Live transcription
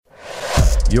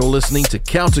You're listening to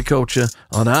Counterculture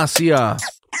on RCR.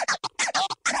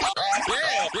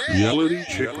 Reality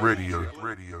Check Radio.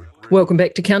 Welcome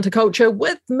back to Counterculture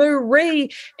with Marie,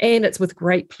 and it's with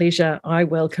great pleasure I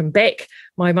welcome back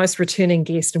my most returning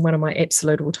guest and one of my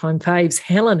absolute all-time faves,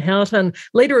 Helen Houghton,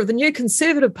 leader of the new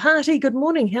Conservative Party. Good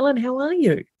morning, Helen. How are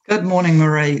you? Good morning,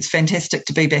 Marie. It's fantastic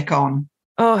to be back on.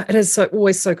 Oh, it is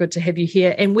always so good to have you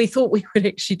here. And we thought we would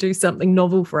actually do something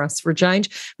novel for us for a change,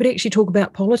 but actually talk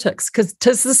about politics because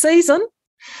 'tis the season.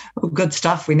 Well, good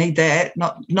stuff. We need that.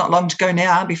 Not long to go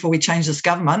now before we change this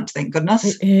government, thank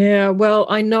goodness. Yeah, well,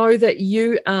 I know that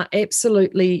you are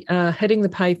absolutely hitting the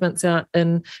pavements out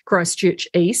in Christchurch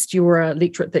East, your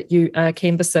electorate that you are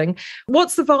canvassing.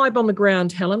 What's the vibe on the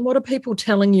ground, Helen? What are people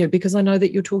telling you? Because I know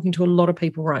that you're talking to a lot of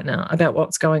people right now about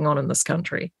what's going on in this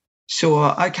country.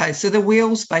 Sure. Okay, so the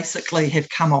wheels basically have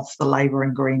come off the Labor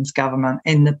and Greens government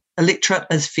and the electorate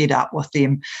is fed up with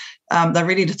them. They're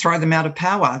ready to throw them out of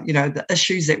power. You know, the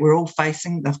issues that we're all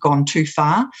facing, they've gone too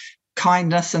far.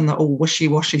 Kindness and the all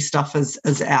wishy-washy stuff is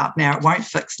out now. It won't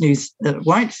fix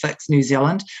New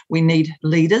Zealand. We need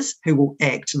leaders who will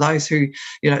act. Those who,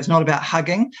 it's not about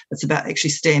hugging. It's about actually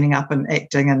standing up and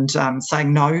acting and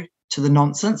saying no to the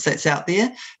nonsense that's out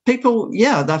there. People,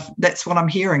 that's what I'm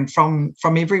hearing from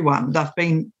everyone.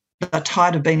 They're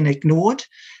tired of being ignored.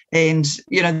 And,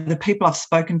 the people I've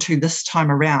spoken to this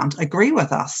time around agree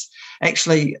with us.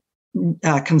 Actually,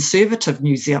 conservative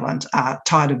New Zealand are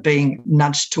tired of being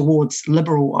nudged towards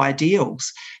liberal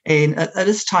ideals. And it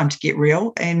is time to get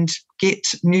real and get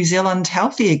New Zealand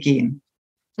healthy again.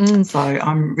 So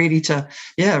I'm ready to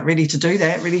do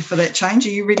that, ready for that change. Are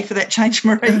you ready for that change,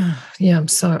 Marie? Yeah, I'm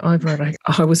so over it.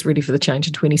 I was ready for the change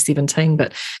in 2017,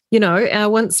 but, our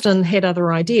Winston had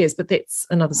other ideas, but that's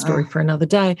another story for another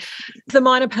day. The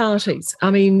minor parties,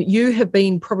 I mean, you're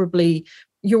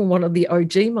one of the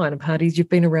OG minor parties. You've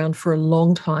been around for a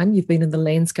long time. You've been in the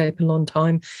landscape a long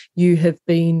time. You have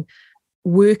been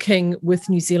working with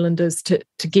New Zealanders to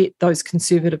get those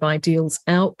conservative ideals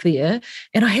out there.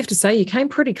 And I have to say, you came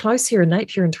pretty close here in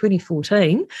Napier in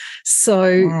 2014. So,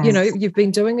 you've been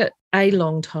doing it a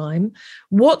long time.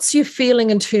 What's your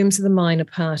feeling in terms of the minor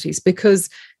parties? Because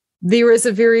there is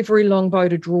a very, very long bow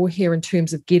to draw here in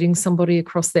terms of getting somebody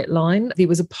across that line. There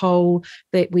was a poll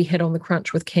that we had on the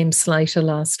Crunch with Cam Slater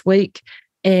last week,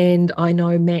 and I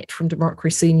know Matt from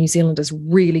Democracy New Zealand is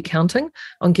really counting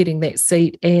on getting that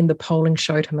seat, and the polling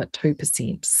showed him at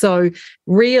 2%. So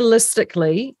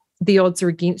realistically, the odds are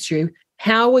against you.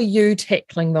 How are you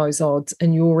tackling those odds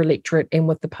in your electorate and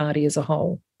with the party as a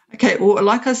whole? Okay, well,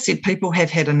 like I said, people have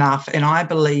had enough, and I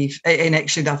believe, and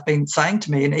actually they've been saying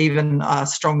to me, and even a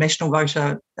strong national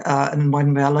voter in one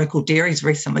of our local dairies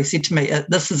recently said to me,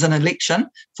 this is an election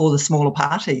for the smaller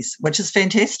parties, which is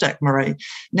fantastic, Marie.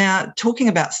 Now, talking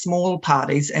about small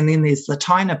parties, and then there's the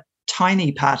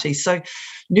tiny parties. So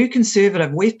New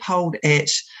Conservative, we've polled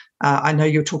at, I know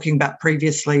you're talking about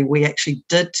previously, we actually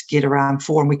did get around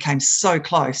 4 and we came so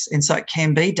close, and so it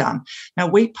can be done. Now,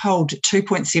 we polled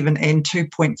 2.7 and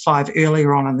 2.5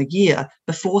 earlier on in the year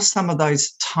before some of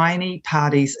those tiny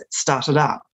parties started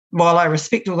up. While I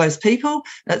respect all those people,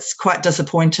 it's quite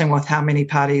disappointing with how many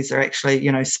parties are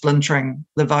actually, splintering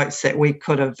the votes that we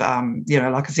could have, like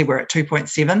I said, we're at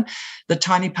 2.7. The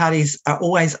tiny parties are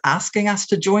always asking us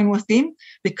to join with them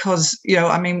because,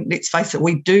 let's face it,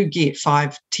 we do get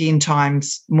 5-10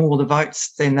 times more the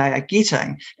votes than they are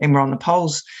getting, and we're on the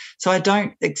polls. So I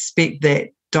don't expect that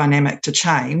dynamic to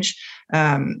change.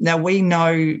 Now, we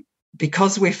know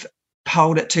because we've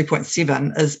polled at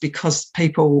 2.7 is because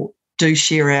people do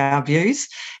share our views.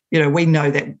 We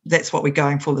know that that's what we're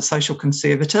going for, the social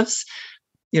conservatives.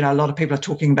 A lot of people are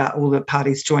talking about all the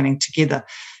parties joining together.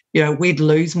 We'd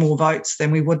lose more votes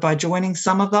than we would by joining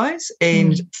some of those.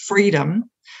 And freedom,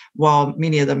 while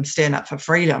many of them stand up for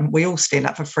freedom, we all stand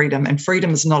up for freedom. And freedom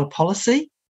is not a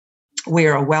policy.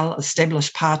 We're a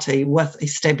well-established party with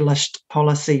established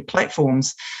policy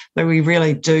platforms. But we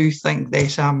really do think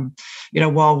that,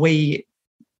 while we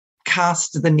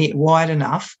cast the net wide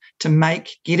enough to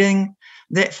make getting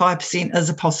that 5% is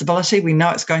a possibility. We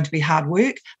know it's going to be hard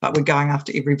work, but we're going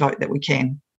after every vote that we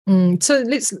can. So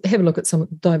let's have a look at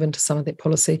dive into some of that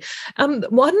policy.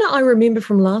 One I remember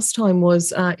from last time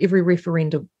was every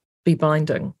referendum be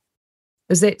binding.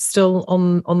 Is that still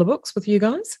on the books with you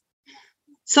guys?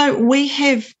 So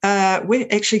we're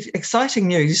actually exciting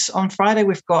news. On Friday,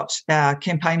 we've got our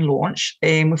campaign launch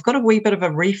and we've got a wee bit of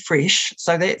a refresh.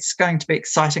 So that's going to be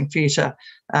exciting for you to,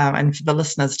 and for the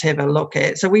listeners to have a look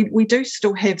at. So we do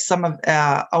still have some of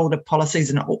our older policies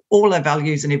and all our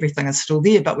values and everything is still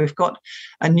there, but we've got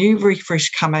a new refresh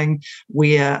coming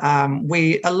where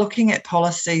we are looking at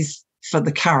policies for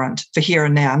the current, for here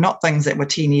and now, not things that were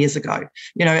 10 years ago.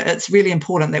 It's really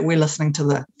important that we're listening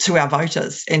to our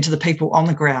voters and to the people on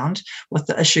the ground with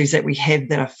the issues that we have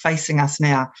that are facing us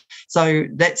now. So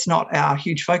that's not our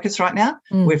huge focus right now.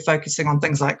 We're focusing on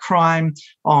things like crime,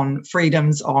 on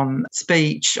freedoms, on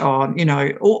speech, on,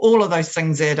 all of those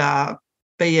things that are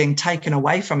being taken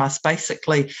away from us.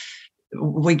 Basically,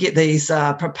 we get these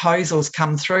proposals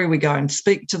come through, we go and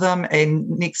speak to them, and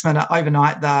next minute,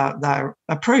 overnight, they're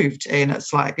approved. And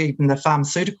it's like even the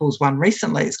pharmaceuticals one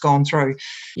recently, it's gone through.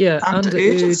 Yeah, under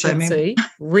urgency. I mean,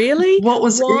 really? What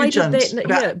was urgent?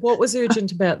 What was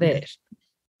urgent about that?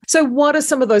 So what are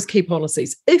some of those key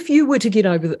policies? If you were to get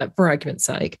over, for argument's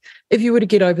sake, if you were to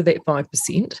get over that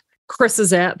 5%, Chris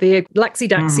is out there, Luxy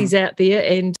Duxy's out there,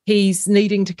 and he's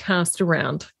needing to cast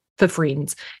around for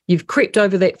friends. You've crept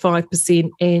over that 5%,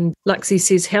 and Luxy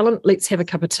says, Helen, let's have a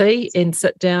cup of tea and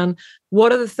sit down.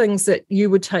 What are the things that you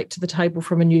would take to the table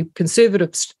from a new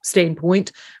Conservative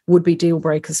standpoint would be deal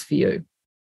breakers for you?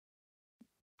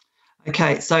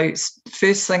 Okay, so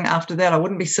first thing after that, I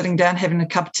wouldn't be sitting down having a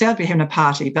cup of tea, I'd be having a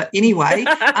party. But anyway,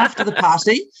 after the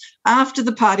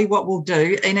party, what we'll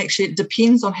do, and actually it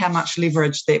depends on how much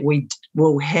leverage that we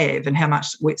will have and how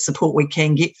much support we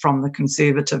can get from the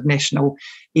Conservative National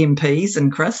MPs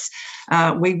and Chris,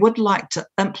 we would like to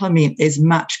implement as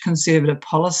much Conservative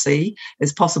policy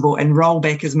as possible and roll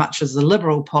back as much as the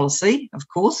Liberal policy, of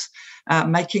course,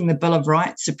 making the Bill of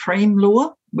Rights supreme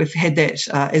law. We've had that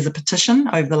as a petition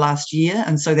over the last year,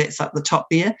 and so that's up the top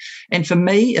there. And for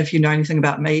me, if you know anything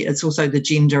about me, it's also the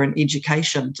gender and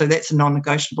education. So that's a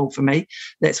non-negotiable for me.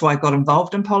 That's why I got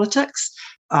involved in politics.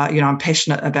 I'm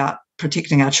passionate about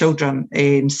protecting our children,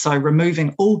 and so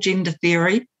removing all gender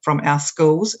theory from our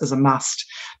schools is a must,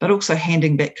 but also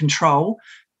handing back control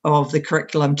of the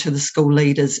curriculum to the school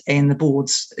leaders and the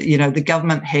boards. The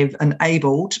government have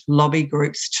enabled lobby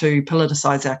groups to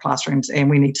politicise our classrooms, and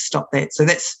we need to stop that. So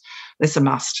that's a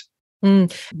must.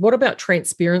 What about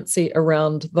transparency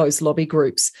around those lobby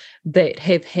groups that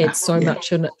have had so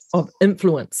much of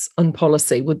influence on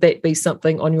policy? Would that be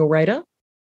something on your radar?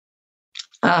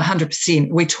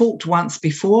 100%. We talked once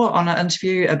before on an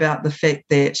interview about the fact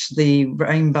that the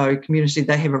rainbow community,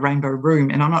 they have a rainbow room,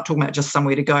 and I'm not talking about just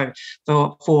somewhere to go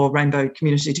for rainbow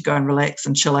community to go and relax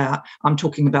and chill out. I'm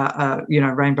talking about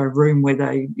rainbow room where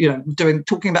they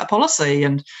talking about policy,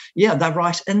 and they're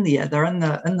right in there. They're in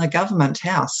the government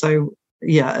house. So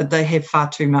they have far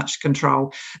too much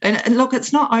control. And look,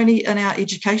 it's not only in our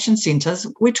education centres.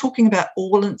 We're talking about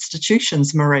all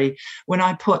institutions, Marie. When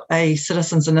I put a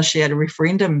citizens-initiated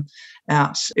referendum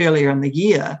out earlier in the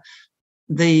year,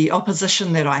 the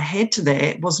opposition that I had to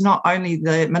that was not only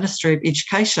the Ministry of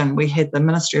Education. We had the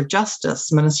Ministry of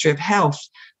Justice, Ministry of Health,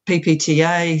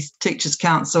 PPTA, Teachers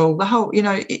Council, the whole,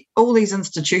 all these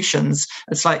institutions.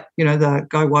 It's like, the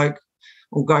go woke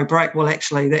or go break. Well,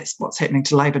 actually, that's what's happening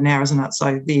to Labor now, isn't it?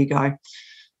 So there you go.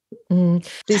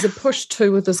 There's a push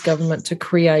too with this government to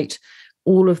create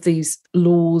all of these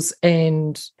laws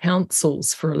and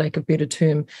councils, for a lack of a better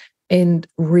term, and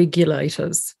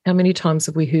regulators. How many times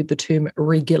have we heard the term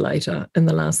regulator in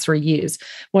the last 3 years?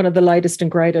 One of the latest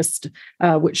and greatest,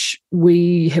 which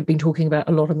we have been talking about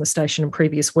a lot on the station in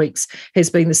previous weeks, has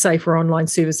been the Safer Online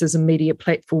Services and Media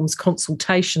Platforms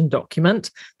Consultation Document.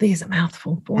 There's a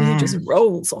mouthful for you, just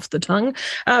rolls off the tongue,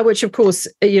 which of course,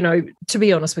 to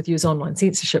be honest with you, is online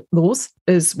censorship laws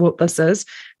is what this is.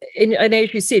 And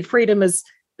as you said, freedom is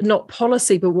not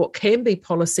policy, but what can be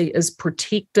policy is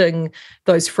protecting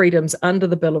those freedoms under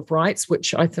the Bill of Rights,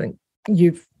 which I think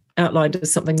you've outlined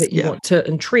as something that you want to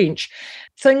entrench.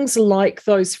 Things like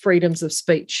those freedoms of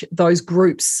speech, those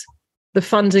groups, the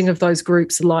funding of those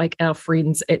groups like our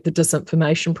friends at the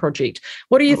Disinformation Project.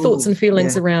 What are your thoughts and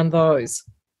feelings around those?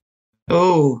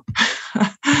 Have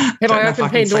I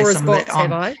opened Pandora's box,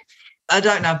 have I? I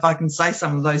don't know if I can say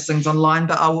some of those things online,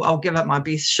 but I'll give it my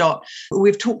best shot.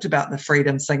 We've talked about the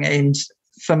freedom thing, and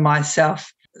for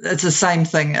myself, it's the same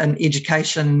thing in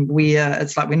education where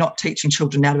it's like we're not teaching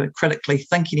children how to critically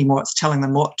think anymore. It's telling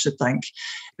them what to think,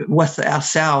 with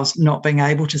ourselves not being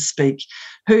able to speak.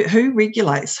 Who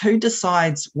regulates? Who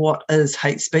decides what is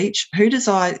hate speech? Who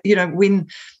decides,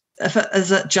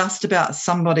 is it just about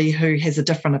somebody who has a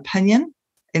different opinion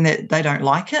and that they don't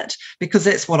like it? Because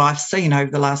that's what I've seen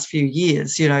over the last few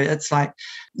years. It's like,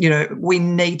 we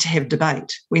need to have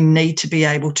debate. We need to be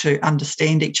able to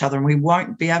understand each other, and we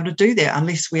won't be able to do that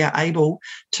unless we are able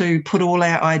to put all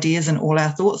our ideas and all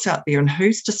our thoughts out there. And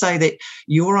who's to say that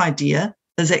your idea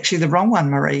is actually the wrong one,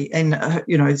 Marie? And,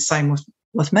 same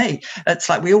with me. It's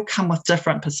like we all come with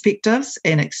different perspectives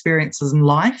and experiences in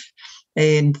life.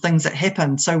 and things that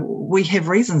happen. So we have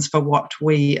reasons for what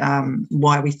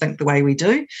why we think the way we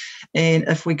do, and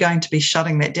if we're going to be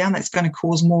shutting that down, that's going to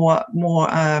cause more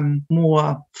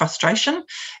frustration.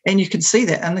 And you can see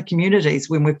that in the communities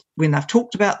when they've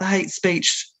talked about the hate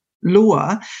speech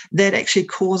law, that actually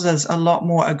causes a lot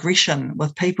more aggression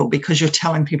with people, because you're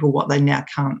telling people what they now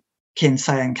can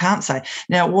say and can't say.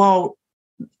 Now, while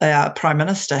our Prime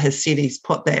Minister has said he's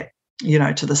put that,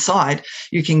 to the side,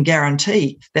 you can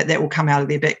guarantee that will come out of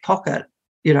their back pocket,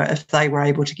 if they were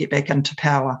able to get back into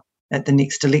power at the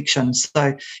next election.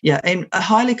 So, yeah, and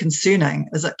highly concerning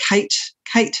is it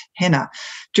Kate Hannah.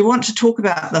 Do you want to talk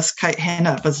about this Kate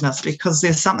Hannah business? Because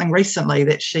there's something recently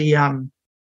that she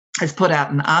has put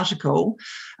out an article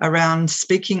around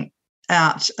speaking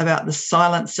out about the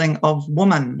silencing of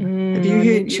women. Have you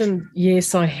heard?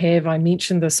 Yes, I have. I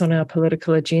mentioned this on our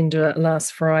political agenda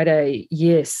last Friday.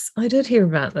 Yes, I did hear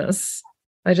about this.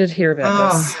 This.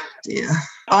 Yeah,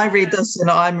 I read this and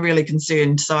I'm really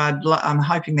concerned. So I'm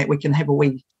hoping that we can have a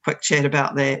wee quick chat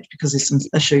about that, because there's some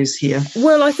issues here.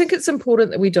 Well, I think it's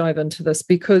important that we dive into this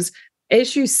because,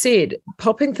 as you said,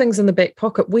 popping things in the back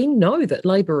pocket, we know that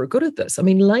Labour are good at this. I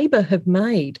mean, Labour have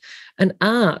made an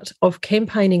art of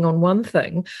campaigning on one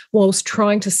thing whilst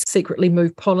trying to secretly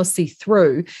move policy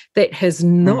through that has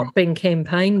not been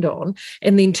campaigned on,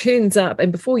 and then turns up,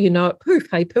 and before you know it, poof,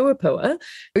 hey, pua pua.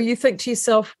 You think to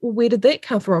yourself, well, where did that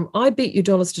come from? I bet you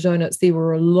dollars to donuts there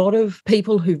were a lot of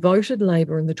people who voted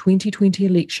Labour in the 2020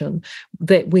 election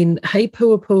that when hey,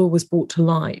 pua pua was brought to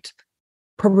light,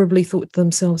 probably thought to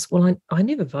themselves, well, I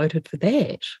never voted for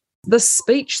that. This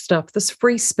speech stuff, this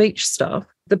free speech stuff,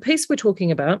 the piece we're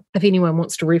talking about, if anyone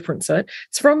wants to reference it,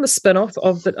 it's from the spin-off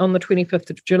on the 25th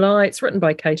of July. It's written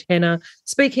by Kate Hannah,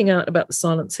 speaking out about the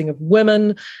silencing of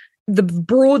women. The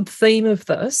broad theme of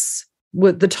this,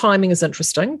 the timing is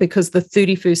interesting because the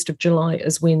 31st of July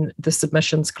is when the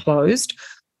submissions closed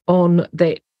on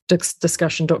that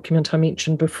discussion document I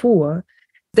mentioned before.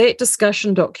 That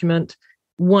discussion document,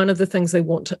 one of the things they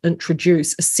want to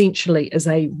introduce essentially is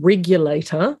a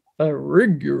regulator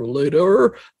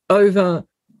over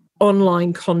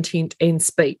online content and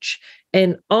speech.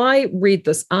 And I read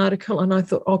this article and I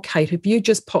thought, oh, Kate, if you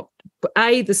just popped,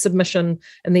 the submission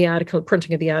and the article,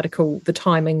 printing of the article, the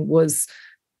timing was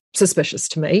suspicious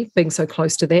to me, being so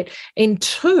close to that. And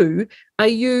two,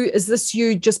 is this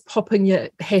you just popping your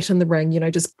hat in the ring,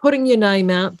 just putting your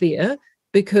name out there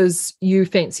because you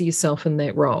fancy yourself in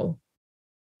that role?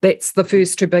 That's the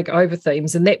first two big over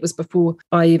themes, and that was before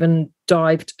I even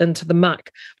dived into the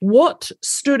muck. What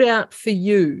stood out for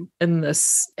you in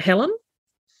this, Helen?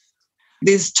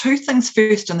 There's two things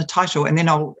first in the title, and then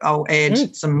I'll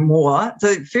add some more.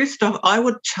 So first off, I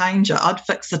would change it. I'd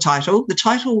fix the title. The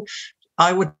title,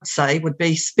 I would say, would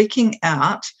be Speaking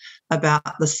Out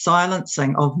About the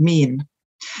Silencing of Men.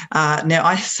 Now,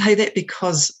 I say that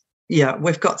because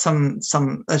we've got some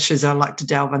issues I'd like to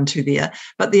delve into there.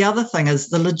 But the other thing is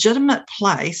the legitimate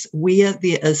place where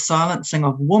there is silencing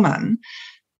of women,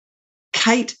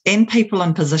 Kate and people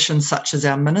in positions such as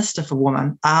our Minister for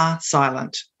Women are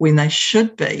silent when they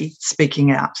should be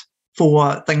speaking out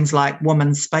for things like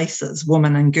women's spaces,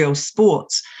 women and girls'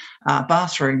 sports,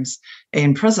 bathrooms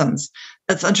and prisons.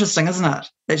 It's interesting, isn't it,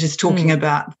 that she's talking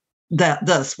about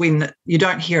this when you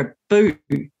don't hear a boo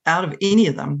out of any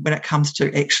of them when it comes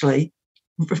to actually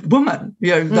women,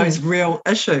 those real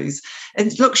issues.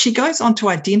 And look, she goes on to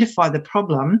identify the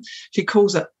problem. She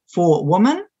calls it for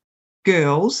women,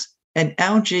 girls, and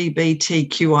LGBTQIA+.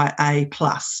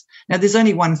 Now, there's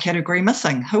only one category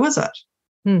missing. Who is it?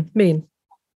 Men.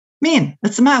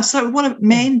 It's a male. So what a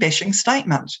man-bashing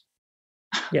statement.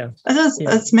 Yeah. It is.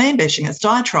 Yeah. It's man-bashing. It's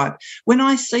diatribe. When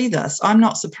I see this, I'm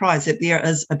not surprised that there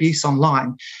is abuse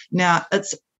online. Now,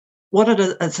 it's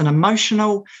an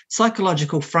emotional,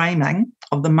 psychological framing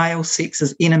of the male sex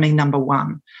as enemy number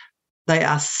one. They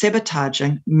are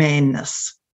sabotaging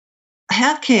manness.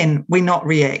 How can we not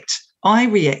react? I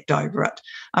react over it.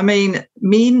 I mean,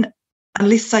 men,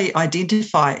 unless they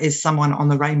identify as someone on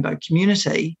the rainbow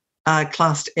community, are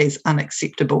classed as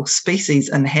unacceptable species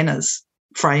in Hannah's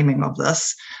framing of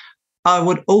this. I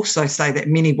would also say that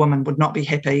many women would not be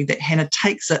happy that Hannah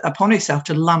takes it upon herself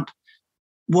to lump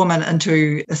woman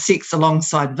into a sex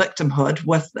alongside victimhood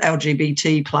with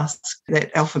LGBT plus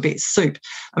that alphabet soup.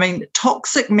 I mean,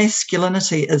 toxic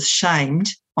masculinity is shamed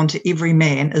onto every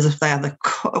man as if they are the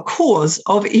cause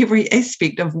of every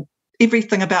aspect of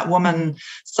everything about women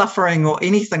suffering or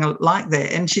anything like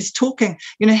that. And she's talking,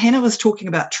 Hannah was talking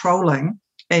about trolling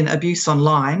and abuse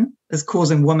online is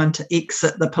causing women to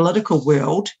exit the political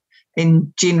world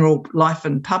in general life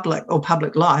and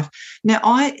public life. Now,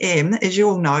 I am, as you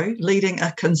all know, leading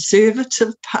a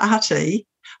Conservative party.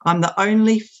 I'm the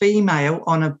only female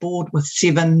on a board with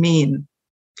 7 men.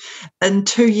 In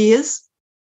 2 years,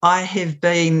 I've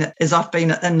been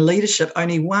in leadership,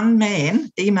 only one man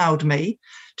emailed me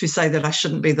to say that I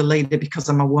shouldn't be the leader because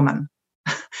I'm a woman.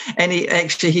 And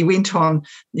he went on,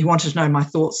 he wanted to know my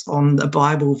thoughts on the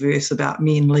Bible verse about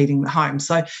men leading the home.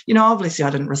 So, obviously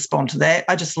I didn't respond to that.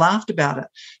 I just laughed about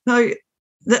it.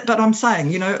 But I'm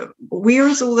saying, where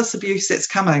is all this abuse that's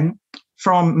coming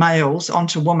from males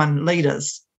onto women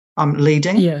leaders? I'm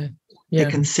leading the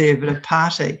Conservative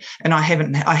Party, and I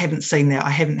haven't seen that.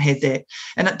 I haven't had that.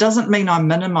 And it doesn't mean I'm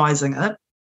minimising it,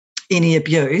 any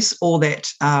abuse, or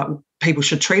that people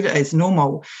should treat it as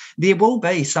normal. There will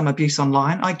be some abuse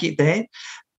online. I get that.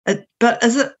 But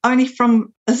is it only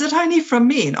from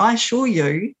men? I assure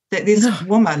you that there's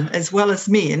women as well as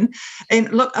men.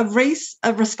 And look, a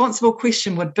responsible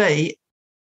question would be,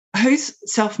 who's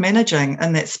self-managing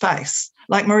in that space?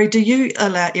 Like, Marie, do you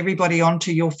allow everybody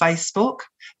onto your Facebook?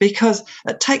 Because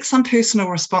it takes some personal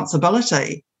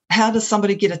responsibility. How does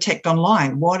somebody get attacked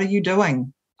online? What are you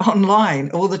doing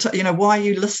online all the time? Why are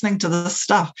you listening to this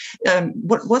stuff?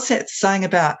 What's that saying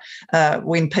about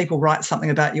when people write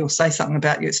something about you or say something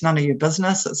about you, it's none of your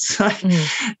business? It's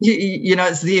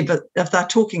it's there, but if they're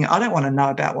talking, I don't want to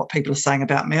know about what people are saying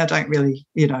about me. I don't really,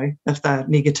 if they're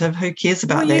negative, who cares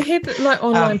about that? You have like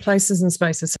online places and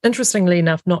spaces. Interestingly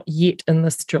enough, not yet in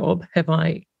this job have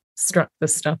I struck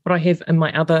this stuff, but I have in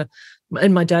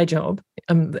my day job,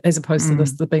 as opposed to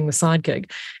this being the side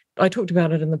gig. I talked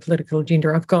about it in the political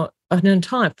agenda. I've got an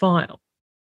entire file.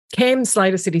 Cam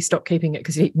Slater said he stopped keeping it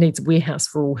because he needs a warehouse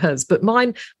for all his, but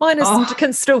mine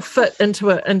can still fit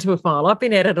into a file. I've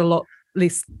been at it a lot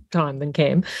less time than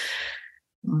Cam.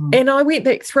 And I went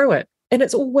back through it, and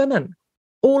it's all women.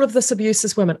 All of this abuse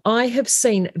is women. I have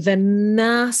seen the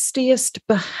nastiest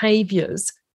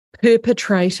behaviours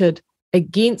perpetrated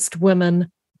against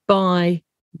women by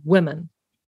women.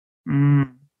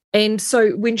 And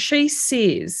so when she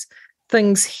says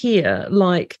things here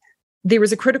like, there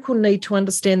is a critical need to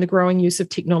understand the growing use of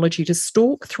technology to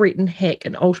stalk, threaten, hack,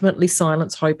 and ultimately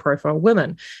silence high-profile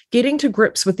women. Getting to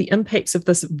grips with the impacts of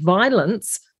this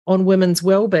violence on women's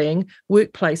well-being,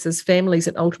 workplaces, families,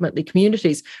 and ultimately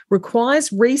communities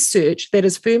requires research that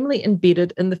is firmly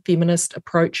embedded in the feminist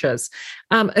approaches.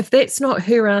 If that's not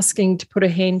her asking to put a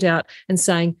hand out and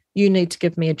saying, you need to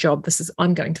give me a job,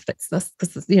 I'm going to fix this.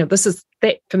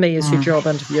 That for me is your job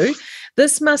interview.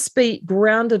 This must be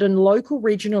grounded in local,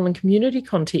 regional, and community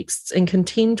contexts and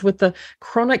contend with the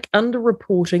chronic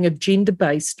underreporting of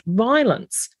gender-based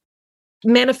violence.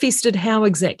 Manifested how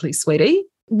exactly, sweetie?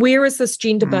 Where is this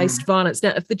gender-based violence?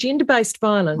 Now, if the gender-based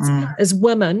violence is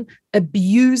women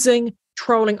abusing,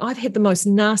 trolling, I've had the most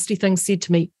nasty things said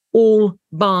to me all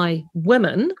by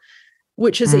women,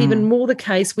 which is even more the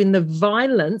case when the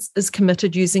violence is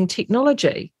committed using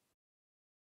technology.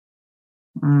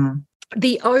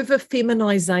 The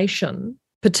over-feminisation,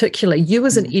 particularly, you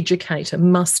as an educator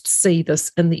must see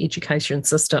this in the education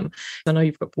system. I know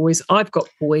you've got boys. I've got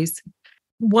boys.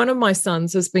 One of my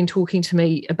sons has been talking to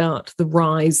me about the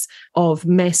rise of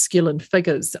masculine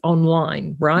figures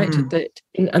online, right? That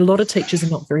a lot of teachers are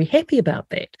not very happy about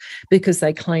that because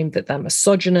they claim that they're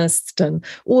misogynist and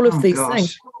all of these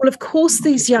things. Well, of course,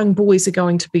 these young boys are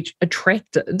going to be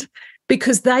attracted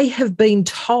because they have been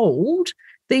told,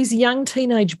 these young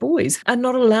teenage boys are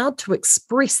not allowed to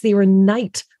express their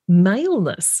innate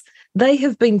maleness. They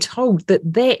have been told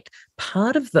that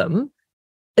part of them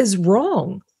is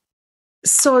wrong.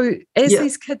 So as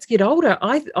these kids get older,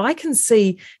 I can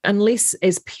see, unless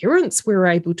as parents we're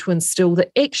able to instill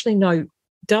that actually, no,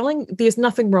 darling, there's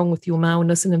nothing wrong with your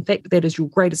maleness, and in fact, that is your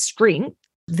greatest strength,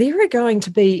 there are going to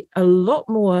be a lot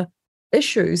more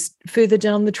issues further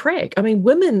down the track. I mean,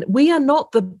 women, we are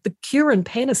not the cure and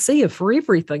panacea for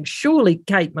everything. Surely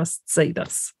Kate must see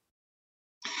this.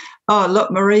 Oh,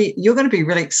 look, Marie, you're going to be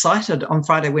really excited on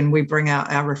Friday when we bring out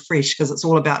our refresh, because it's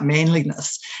all about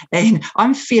manliness. And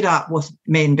I'm fed up with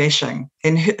man bashing.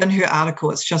 In her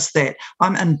article, it's just that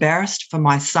I'm embarrassed for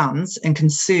my sons and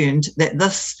concerned that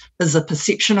this is a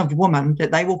perception of women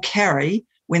that they will carry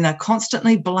when they're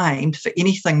constantly blamed for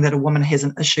anything that a woman has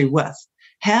an issue with.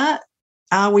 How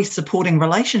are we supporting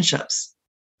relationships,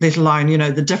 let alone,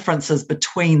 the differences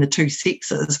between the two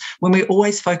sexes, when we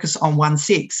always focus on one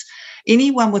sex?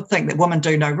 anyone would think that women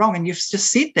do no wrong, and you've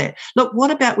just said that. Look,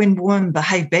 what about when women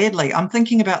behave badly? I'm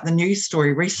thinking about the news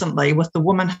story recently with the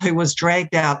woman who was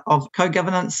dragged out of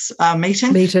co-governance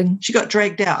meeting. She got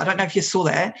dragged out. I don't know if you saw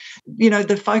that.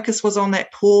 The focus was on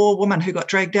that poor woman who got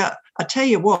dragged out. I tell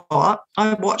you what,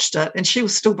 I watched it and she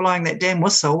was still blowing that damn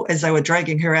whistle as they were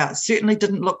dragging her out. It certainly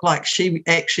didn't look like she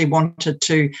actually wanted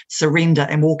to surrender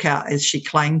and walk out as she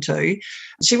claimed to.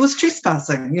 She was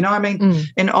trespassing,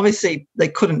 and obviously they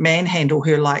couldn't manhandle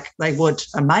her like they would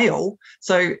a male.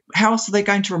 So how else are they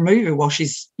going to remove her while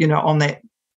she's, on that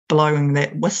blowing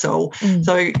that whistle?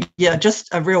 So just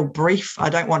a real brief. I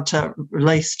don't want to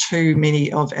release too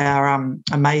many of our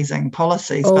amazing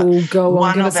policies. But go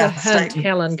on, give us a hint,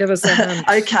 Helen, give us a hint.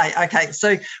 Okay.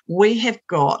 So we have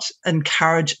got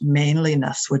encourage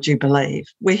manliness, would you believe?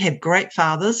 We have great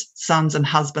fathers, sons and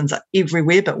husbands are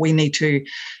everywhere, but we need to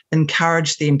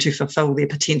encourage them to fulfill their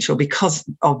potential because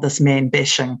of this man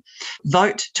bashing.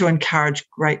 Vote to encourage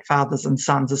great fathers and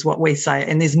sons is what we say,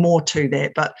 and there's more to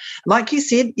that. But like you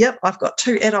said, yep, I've got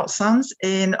 2 adult sons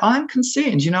and I'm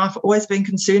concerned. I've always been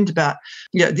concerned about,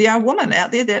 there are women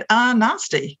out there that are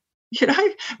nasty.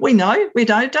 We know,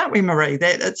 don't we, Marie,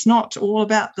 that it's not all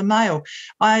about the male.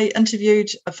 I interviewed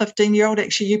a 15-year-old,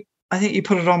 actually, I think you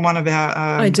put it on one of our...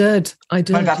 I did. One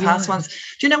of our past ones.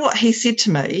 Do you know what he said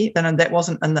to me? And that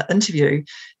wasn't in the interview.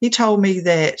 He told me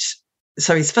that,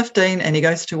 so he's 15 and he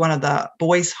goes to one of the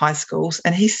boys' high schools,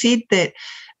 and he said that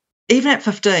even at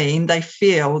 15, they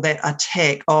feel that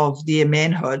attack of their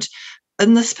manhood.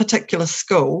 In this particular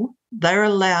school, they're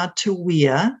allowed to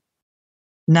wear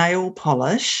nail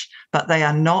polish, but they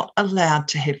are not allowed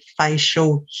to have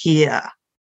facial hair.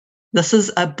 This is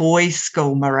a boys'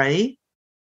 school, Marie.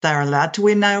 They're allowed to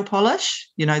wear nail polish,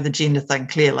 the gender thing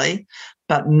clearly,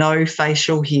 but no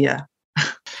facial hair.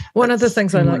 One of the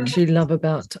things I actually love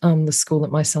about the school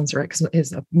that my sons are at, because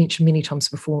as I've mentioned many times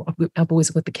before, our boys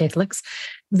are with the Catholics,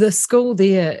 the school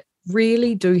there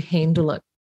really do handle it,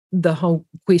 the whole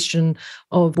question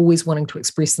of boys wanting to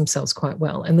express themselves quite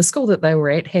well. And the school that they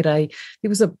were at there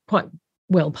was a quite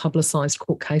well-publicised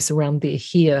court case around their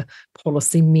hair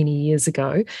policy many years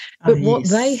ago. But what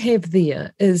they have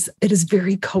there is, it is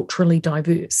very culturally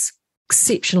diverse,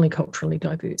 exceptionally culturally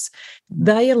diverse.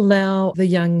 They allow the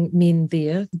young men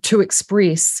there to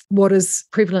express what is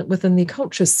prevalent within their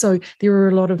culture. So there are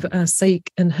a lot of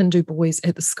Sikh and Hindu boys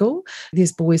at the school.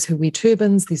 There's boys who wear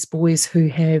turbans. There's boys who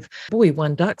have,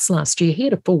 won ducks last year. He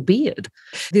had a full beard.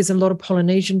 There's a lot of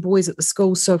Polynesian boys at the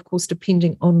school. So, of course,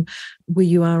 depending on where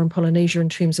you are in Polynesia in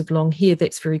terms of long hair,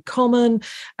 that's very common.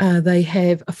 They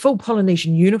have a full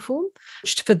Polynesian uniform,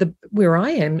 which for where I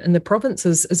am in the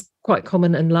provinces is quite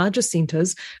common in larger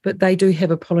centres, but they do have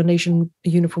a Polynesian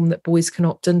uniform that boys can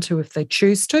opt into if they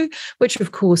choose to, which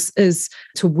of course is,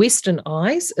 to Western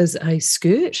eyes, is a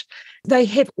skirt. They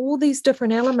have all these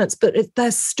different elements, but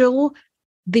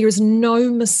there is no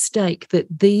mistake that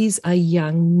these are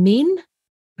young men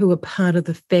who are part of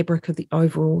the fabric of the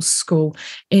overall school,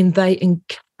 and they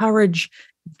encourage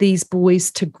these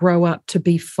boys to grow up to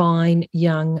be fine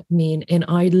young men. And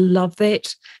I love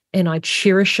that and I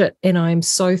cherish it, and I'm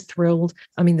so thrilled.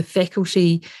 I mean, the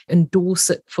faculty endorse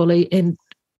it fully, and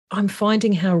I'm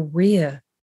finding how rare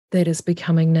that is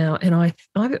becoming now. And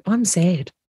I'm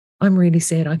sad. I'm really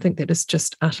sad. I think that is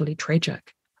just utterly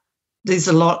tragic. There's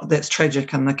a lot that's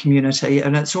tragic in the community,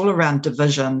 and it's all around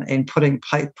division and putting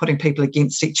people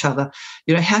against each other.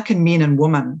 How can men and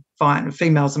women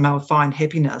females and males find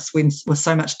happiness when with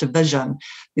so much division?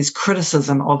 There's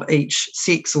criticism of each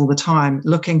sex all the time,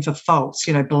 looking for faults,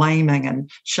 blaming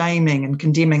and shaming and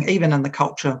condemning, even in the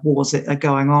culture wars that are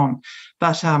going on.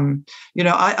 But,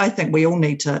 I think we all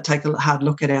need to take a hard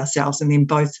look at ourselves, and then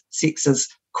both sexes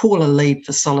call a lead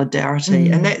for solidarity,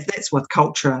 and that's with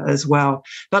culture as well.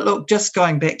 But look, just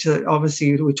going back to,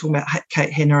 obviously we're talking about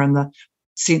Kate Hanna and the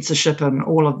censorship and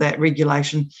all of that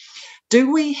regulation.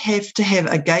 Do we have to have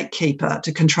a gatekeeper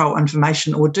to control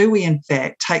information, or do we in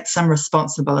fact take some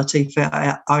responsibility for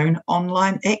our own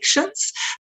online actions?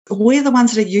 We're the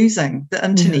ones that are using the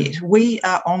internet. We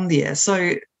are on there.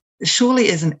 So surely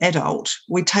as an adult,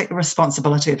 we take the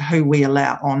responsibility of who we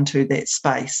allow onto that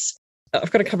space.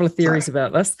 I've got a couple of theories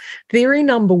about this. Theory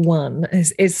number one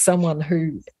is, as someone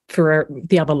who, for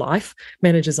the other life,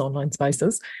 manages online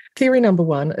spaces, theory number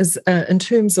one is in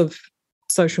terms of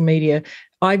social media,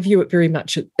 I view it very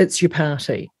much, it's your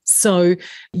party. So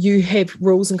you have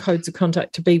rules and codes of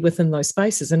conduct to be within those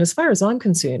spaces. And as far as I'm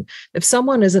concerned, if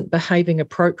someone isn't behaving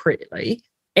appropriately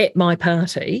at my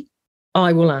party,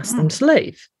 I will ask them to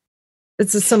leave.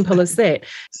 It's as simple as that.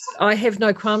 I have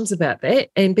no qualms about that.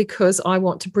 And because I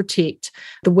want to protect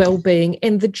the well-being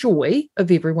and the joy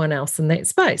of everyone else in that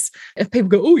space. If people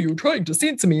go, oh, you're trying to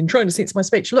censor me and trying to censor my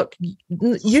speech. Look,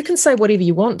 you can say whatever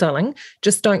you want, darling.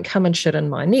 Just don't come and shit in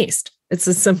my nest. It's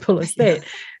as simple as that.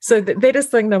 So that is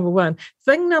thing number one.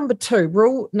 Thing number two,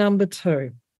 rule number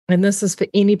two. And this is for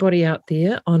anybody out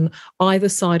there on either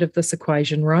side of this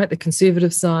equation, right? The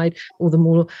conservative side or the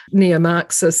more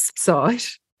neo-Marxist side.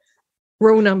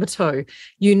 Rule number two,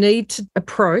 you need to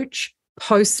approach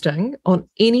posting on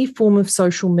any form of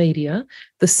social media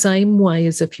the same way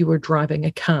as if you were driving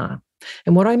a car.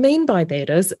 And what I mean by that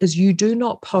is you do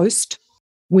not post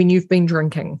when you've been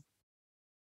drinking.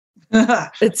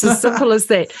 It's as simple as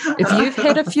that. If you've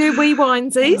had a few wee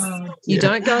winesies, you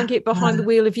don't go and get behind the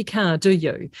wheel of your car, do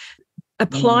you?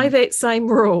 Apply that same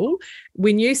rule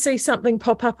when you see something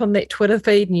pop up on that Twitter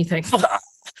feed and you think,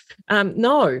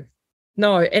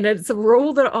 no, and it's a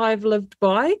rule that I've lived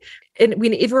by. And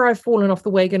whenever I've fallen off the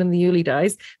wagon in the early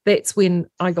days, that's when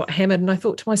I got hammered and I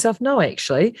thought to myself, no,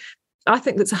 actually, I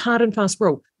think that's a hard and fast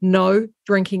rule. No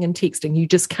drinking and texting. You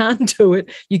just can't do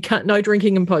it. You can't, no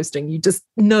drinking and posting. You just,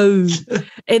 no.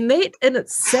 And that in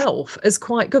itself is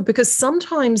quite good because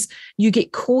sometimes you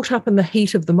get caught up in the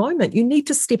heat of the moment. You need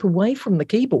to step away from the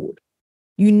keyboard.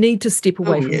 You need to step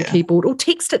away from the keyboard or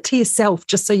text it to yourself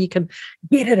just so you can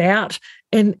get it out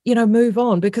and, move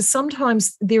on. Because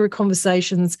sometimes there are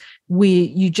conversations where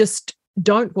you just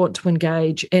don't want to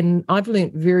engage. And I've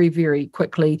learned very, very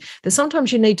quickly that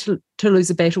sometimes you need to lose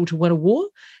a battle to win a war.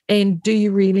 And do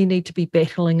you really need to be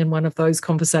battling in one of those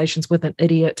conversations with an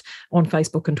idiot on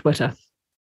Facebook and Twitter?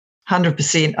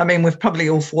 100%. I mean, we've probably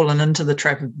all fallen into the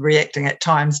trap of reacting at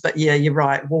times, but yeah, you're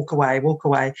right. Walk away.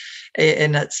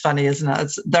 And it's funny, isn't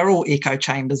it? They're all echo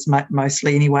chambers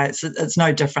mostly anyway. It's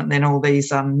no different than all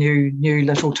these new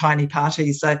little tiny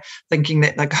parties. They're thinking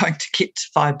that they're going to get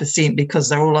 5% because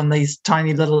they're all in these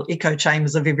tiny little echo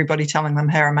chambers of everybody telling them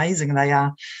how amazing they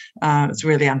are. It's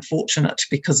really unfortunate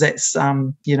because that's,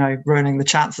 ruining the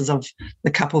chances of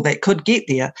the couple that could get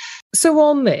there. So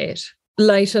on that,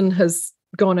 Leighton has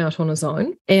gone out on his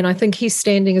own, and I think he's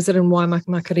standing, is it in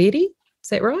Waimakariri? Is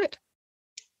that right?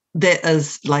 That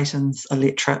is Leighton's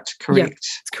electorate, correct? Yeah,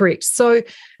 it's correct. So,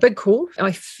 big call.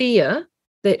 I fear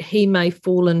that he may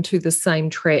fall into the same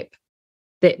trap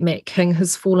that Matt King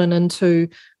has fallen into,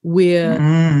 where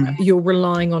you're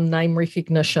relying on name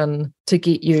recognition to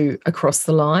get you across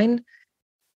the line.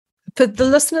 For the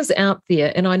listeners out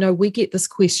there, and I know we get this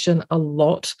question a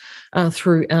lot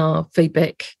through our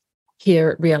feedback here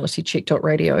at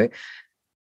realitycheck.radio,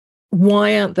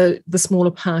 why aren't the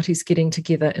smaller parties getting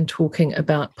together and talking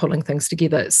about pulling things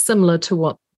together? It's similar to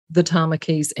what the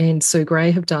Tamakis and Sue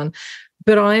Gray have done.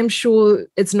 But I am sure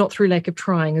it's not through lack of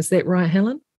trying. Is that right,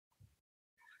 Helen?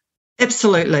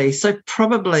 Absolutely. So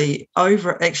probably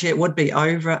it would be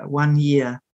over 1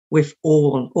 year with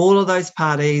all of those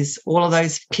parties, all of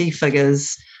those key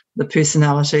figures, the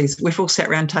personalities. We've all sat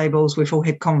around tables, we've all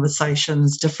had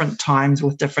conversations, different times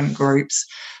with different groups.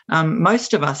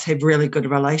 Most of us have really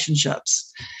good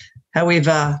relationships.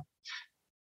 However,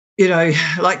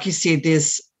 like you said,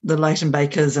 there's the Leighton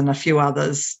Bakers and a few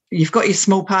others. You've got your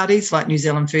small parties like New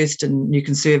Zealand First and New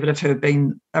Conservative who have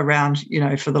been around,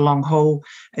 for the long haul.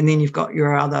 And then you've got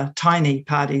your other tiny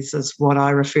parties is what I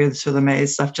refer to them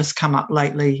as. They've just come up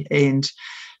lately and,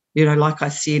 like I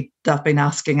said, they've been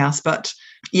asking us, but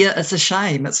yeah, it's a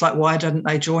shame. It's like, why didn't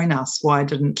they join us? Why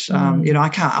didn't I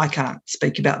can't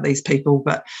speak about these people,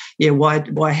 but yeah,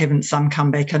 why haven't some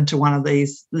come back into one of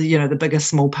these, the bigger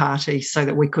small parties so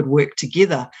that we could work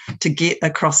together to get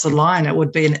across the line? It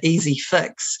would be an easy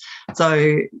fix.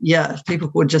 So yeah, if people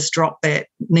would just drop that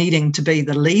needing to be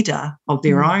the leader of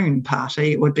their own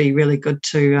party, it would be really good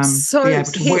to be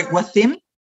able to work with them.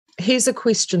 Here's a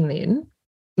question then,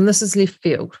 and this is left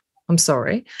field. I'm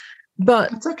sorry.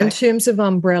 But okay. In terms of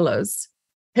umbrellas,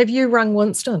 have you rung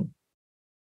Winston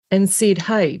and said,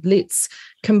 hey, let's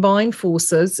combine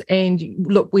forces and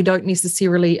look, we don't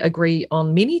necessarily agree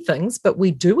on many things, but we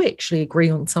do actually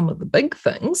agree on some of the big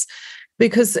things,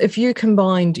 because if you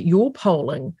combined your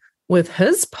polling with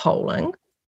his polling,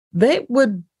 that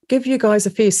would give you guys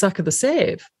a fair suck of the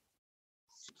salve.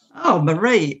 Oh,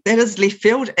 Marie, that is left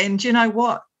field. And you know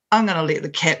what? I'm going to let the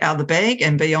cat out of the bag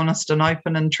and be honest and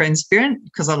open and transparent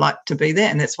because I like to be that,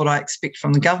 and that's what I expect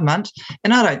from the government.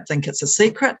 And I don't think it's a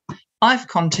secret. I've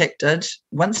contacted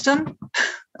Winston.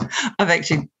 I've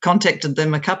actually contacted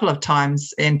them a couple of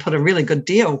times and put a really good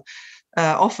deal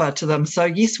offer to them. So,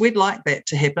 yes, we'd like that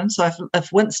to happen. So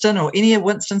if Winston or any of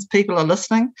Winston's people are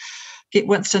listening, get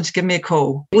Winston to give me a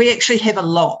call. We actually have a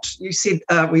lot. You said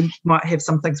we might have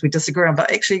some things we disagree on,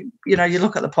 but actually, you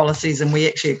look at the policies and we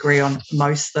actually agree on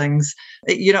most things.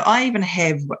 I even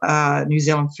have New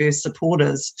Zealand First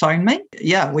supporters phone me.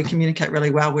 Yeah, we communicate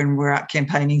really well when we're out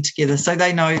campaigning together. So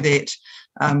they know that,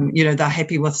 they're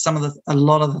happy with a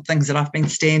lot of the things that I've been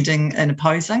standing and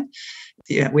opposing.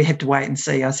 Yeah, we have to wait and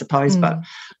see, I suppose. But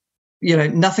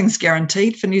nothing's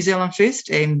guaranteed for New Zealand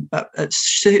First, but it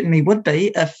certainly would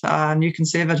be if New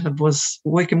Conservative was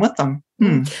working with them.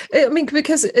 I mean,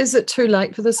 because is it too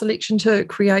late for this election to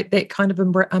create that kind of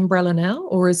umbrella now,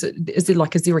 or is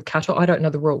there a cut-off? I don't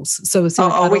know the rules. So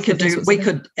we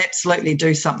could absolutely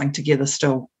do something together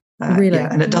still. Really?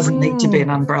 Yeah, and it doesn't need to be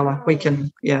an umbrella. We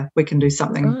can do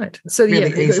something. Right. So really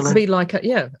it easily. could be like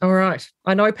all right.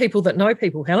 I know people that know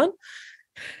people, Helen.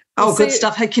 Oh, good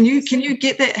stuff. Hey, can you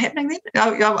get that happening then?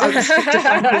 I'll expect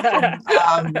a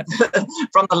phone call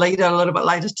from the leader a little bit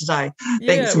later today.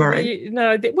 Thanks, Marie.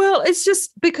 Well, it's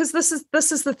just because this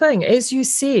is the thing. As you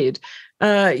said,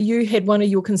 you had one of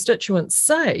your constituents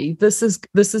say this is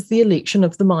the election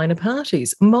of the minor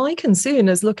parties. My concern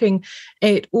is looking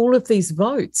at all of these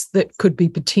votes that could be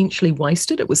potentially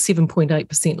wasted. It was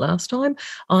 7.8% last time.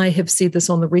 I have said this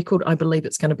on the record. I believe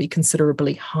it's going to be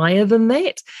considerably higher than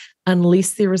that,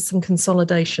 unless there is some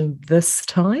consolidation this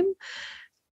time.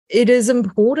 It is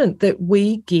important that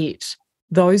we get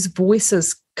those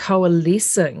voices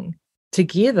coalescing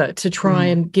together to try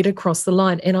and get across the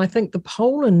line. And I think the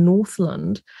poll in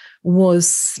Northland was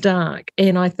stark.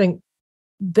 And I think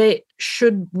that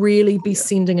should really be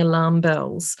sending alarm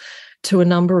bells to a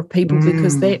number of people,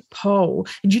 because that poll,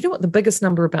 and you know what the biggest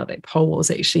number about that poll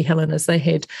was actually, Helen, is they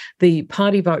had the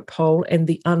party vote poll and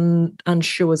the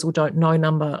unsures or don't know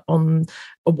number on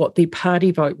what their party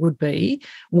vote would be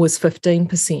was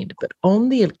 15%. But on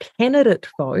the candidate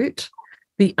vote,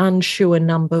 the unsure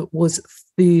number was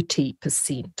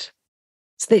 30%.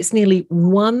 So that's nearly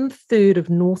 1/3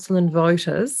 of Northland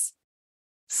voters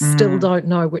still don't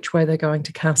know which way they're going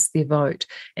to cast their vote.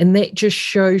 And that just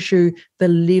shows you the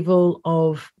level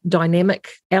of dynamic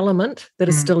element that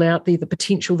is still out there, the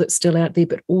potential that's still out there,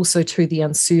 but also to the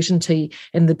uncertainty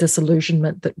and the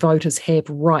disillusionment that voters have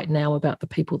right now about the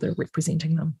people that are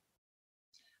representing them.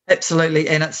 Absolutely,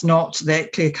 and it's not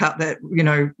that clear cut that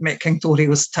Matt King thought he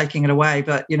was taking it away,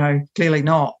 but clearly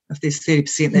not. If there's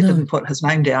 30% that didn't put his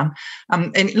name down,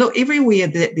 and look, everywhere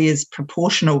that there's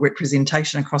proportional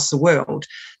representation across the world,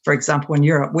 for example in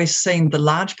Europe, we've seen the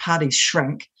large parties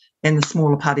shrink and the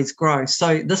smaller parties grow.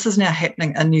 So this is now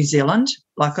happening in New Zealand.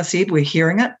 Like I said, we're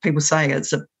hearing it. People saying it's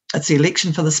the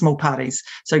election for the small parties.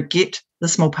 So get the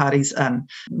small parties in.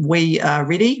 We are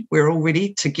ready. We're all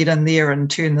ready to get in there and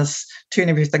turn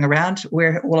everything around.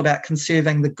 We're all about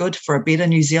conserving the good for a better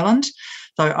New Zealand.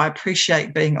 So I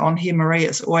appreciate being on here, Marie.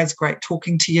 It's always great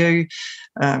talking to you.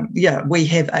 We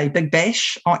have a big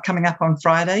bash coming up on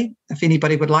Friday. If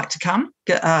anybody would like to come,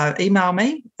 email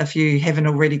me if you haven't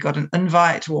already got an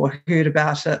invite or heard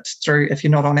about it if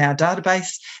you're not on our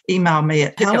database. Email me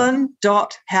at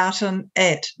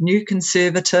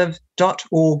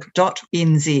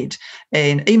helen.houghton@newconservative.org.nz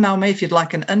and email me if you'd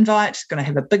like an invite. Going to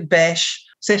have a big bash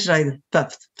Saturday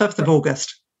the 5th of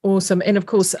August. Awesome. And of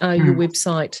course, your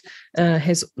website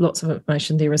has lots of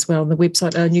information there as well. And the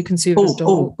website,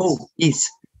 newconservatives.org. Yes.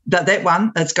 That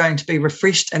one is going to be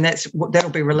refreshed, and that'll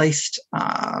be released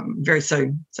very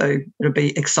soon. So it'll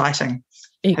be exciting.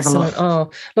 Excellent.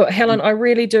 Look, Helen, I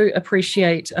really do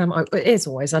appreciate, as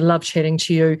always, I love chatting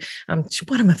to you.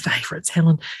 One of my favourites,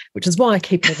 Helen, which is why I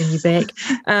keep having you back.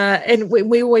 And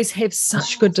we always have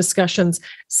such good discussions.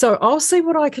 So I'll see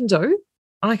what I can do.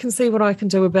 I can see what I can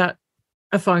do about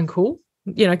a phone call,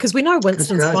 because we know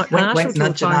Winston's quite partial to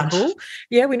a phone call.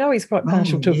 Yeah, we know he's quite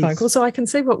partial to a phone call, so I can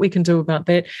see what we can do about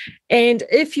that. And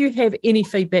if you have any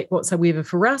feedback whatsoever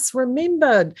for us,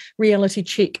 remember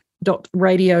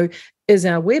realitycheck.radio is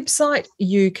our website.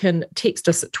 You can text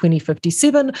us at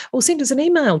 2057 or send us an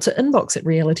email to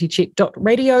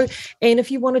inbox@realitycheck.radio. And if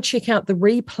you want to check out the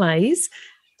replays,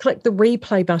 click the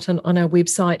replay button on our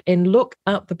website and look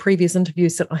up the previous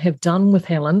interviews that I have done with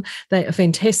Helen. They are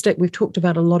fantastic. We've talked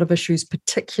about a lot of issues,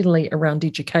 particularly around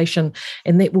education,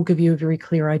 and that will give you a very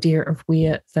clear idea of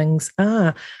where things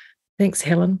are. Thanks,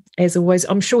 Helen. As always,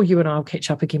 I'm sure you and I will catch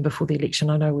up again before the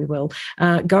election. I know we will.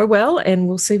 Go well, and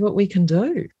we'll see what we can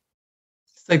do.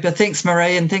 Super. Thanks,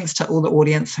 Marie, and thanks to all the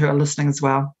audience who are listening as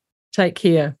well. Take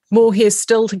care. More here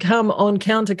still to come on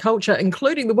Counterculture,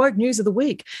 including the woke news of the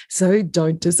week. So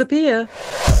don't disappear.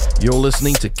 You're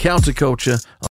listening to Counterculture